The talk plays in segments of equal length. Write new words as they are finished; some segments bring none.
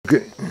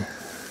Ok.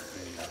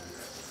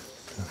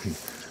 Ok.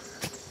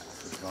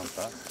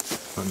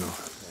 Oh non.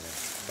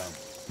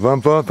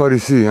 Vampa par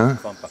ici, hein?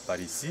 Vampa par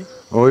ici.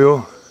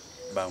 Oyo?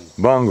 Bangu.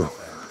 Bangu.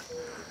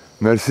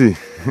 Merci.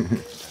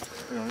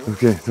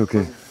 Ok, it's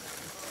okay.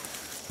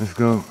 Let's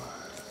go.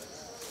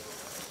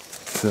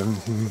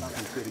 17.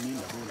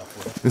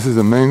 This is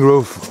a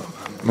mango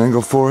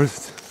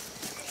forest.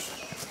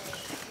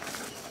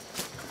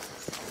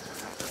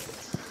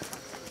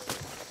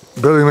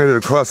 Barely made it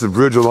across the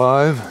bridge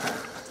alive.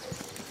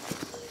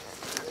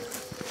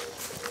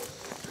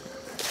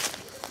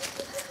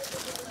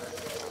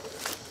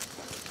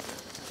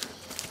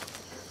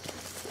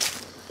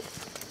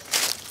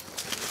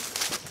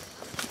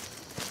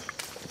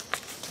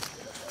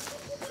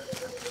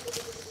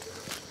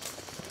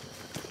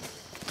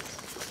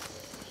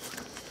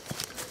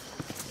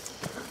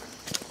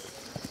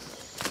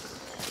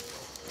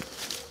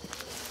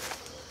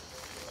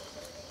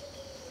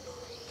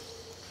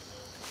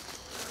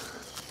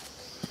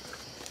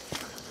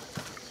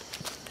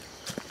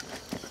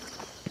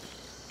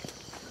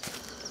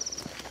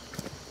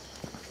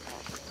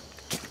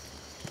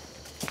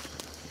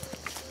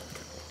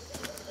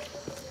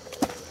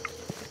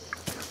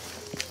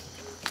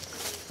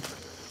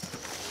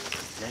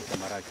 Il y a un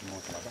camarade qui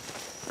monte là-bas.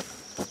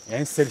 Il y a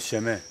un seul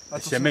chemin, un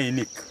chemin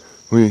unique.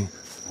 Oui.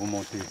 Vous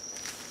montez.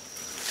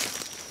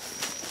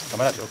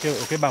 Camarade,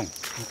 ok, Bangu.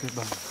 Ok,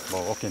 Bangu.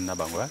 Bon, ok,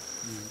 Nabangu. Hein?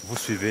 Vous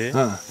suivez,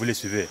 vous les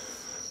suivez.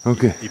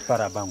 Ok. Il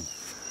part à Bangu.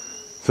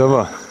 Ça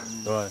va?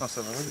 Ouais. Ah,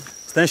 ça va.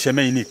 C'est un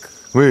chemin unique.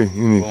 Oui,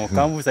 unique. Bon,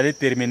 quand vous allez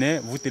terminer,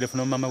 vous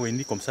téléphonez Maman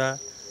Wendy, comme ça,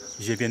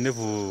 je viendrai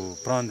vous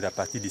prendre à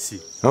partir d'ici.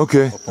 Ok,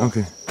 ok,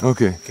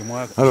 ok. Que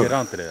moi, Alors, je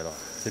rentre alors.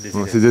 C'est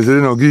Désiré. C'est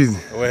Désiré, nos guides.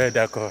 Ouais,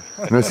 d'accord.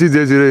 Merci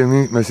Désiré,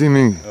 merci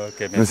Ming.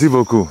 Ok, Merci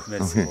beaucoup.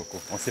 Merci Okay. beaucoup.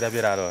 On s'y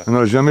reverra alors. On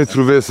n'a jamais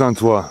trouvé sans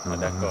toi. Ah,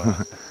 d'accord.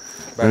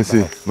 Merci.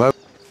 Bye. Bye.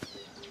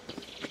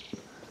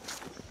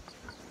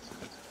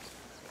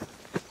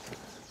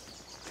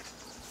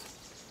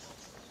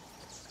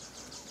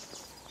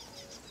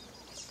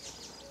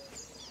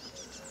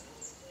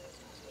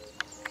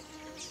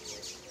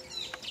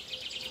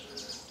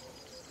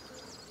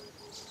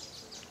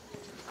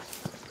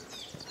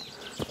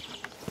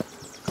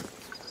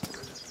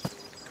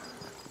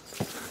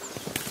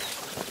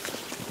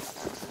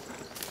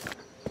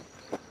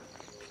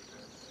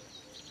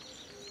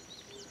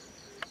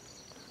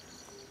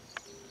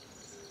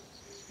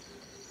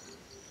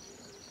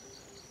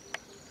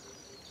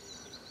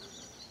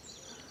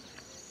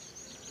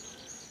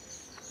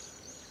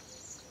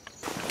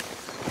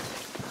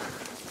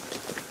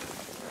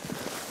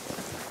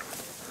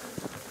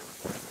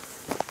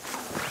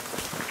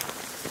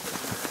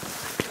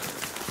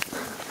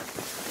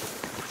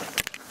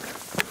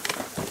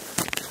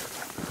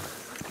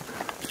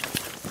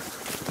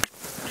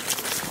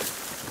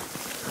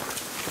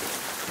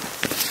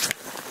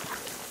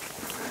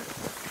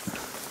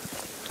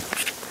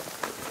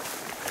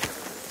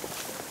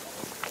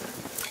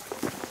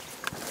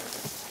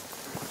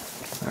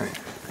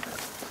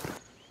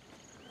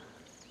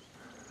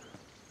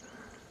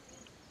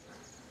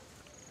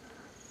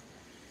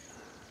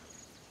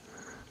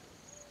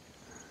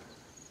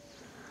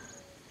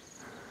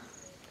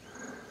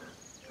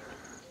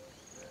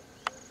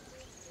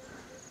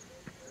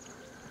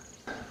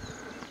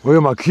 Oui,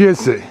 ma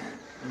chiesa.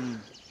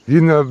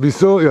 In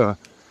Bissau, il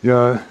y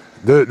a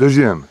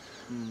deuxième.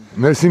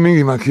 Merci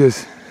Ming, ma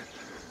chiesa.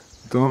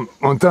 Donc,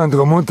 on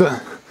remonte.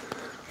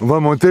 On va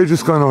monter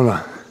jusqu'en haut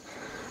là.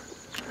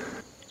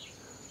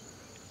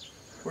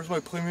 Where's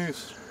my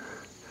primus?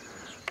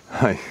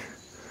 I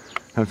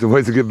have to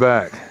wait to get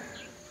back.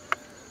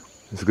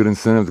 It's a good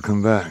incentive to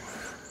come back.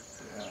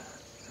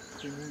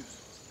 Primus.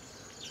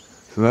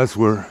 So that's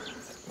where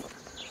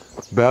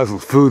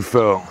Basil's food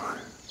fell.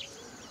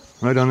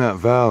 Right down that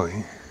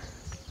valley.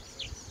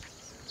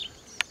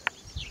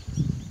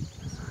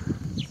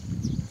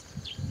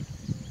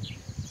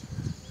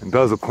 And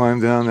Basil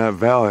climbed down that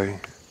valley,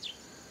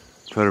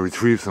 try to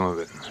retrieve some of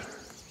it.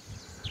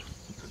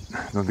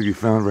 I don't think he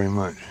found very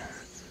much.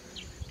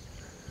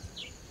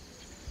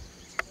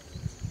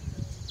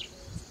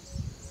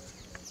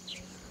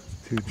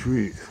 Two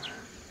trees.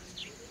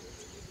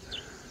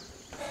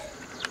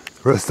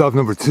 Rest stop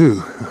number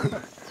 2.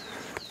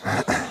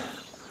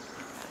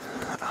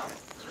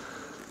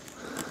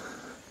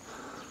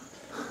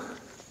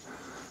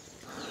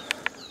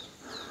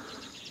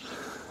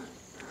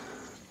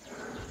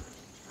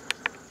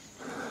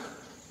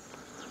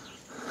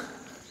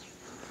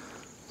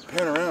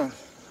 Pan around.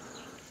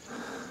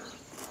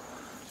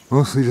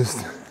 Mostly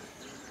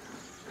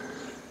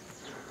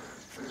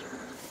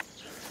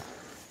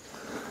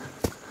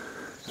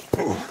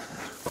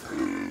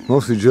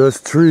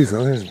just trees.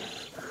 Oh,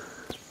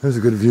 there's a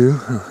good view.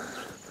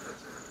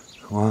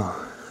 Wow.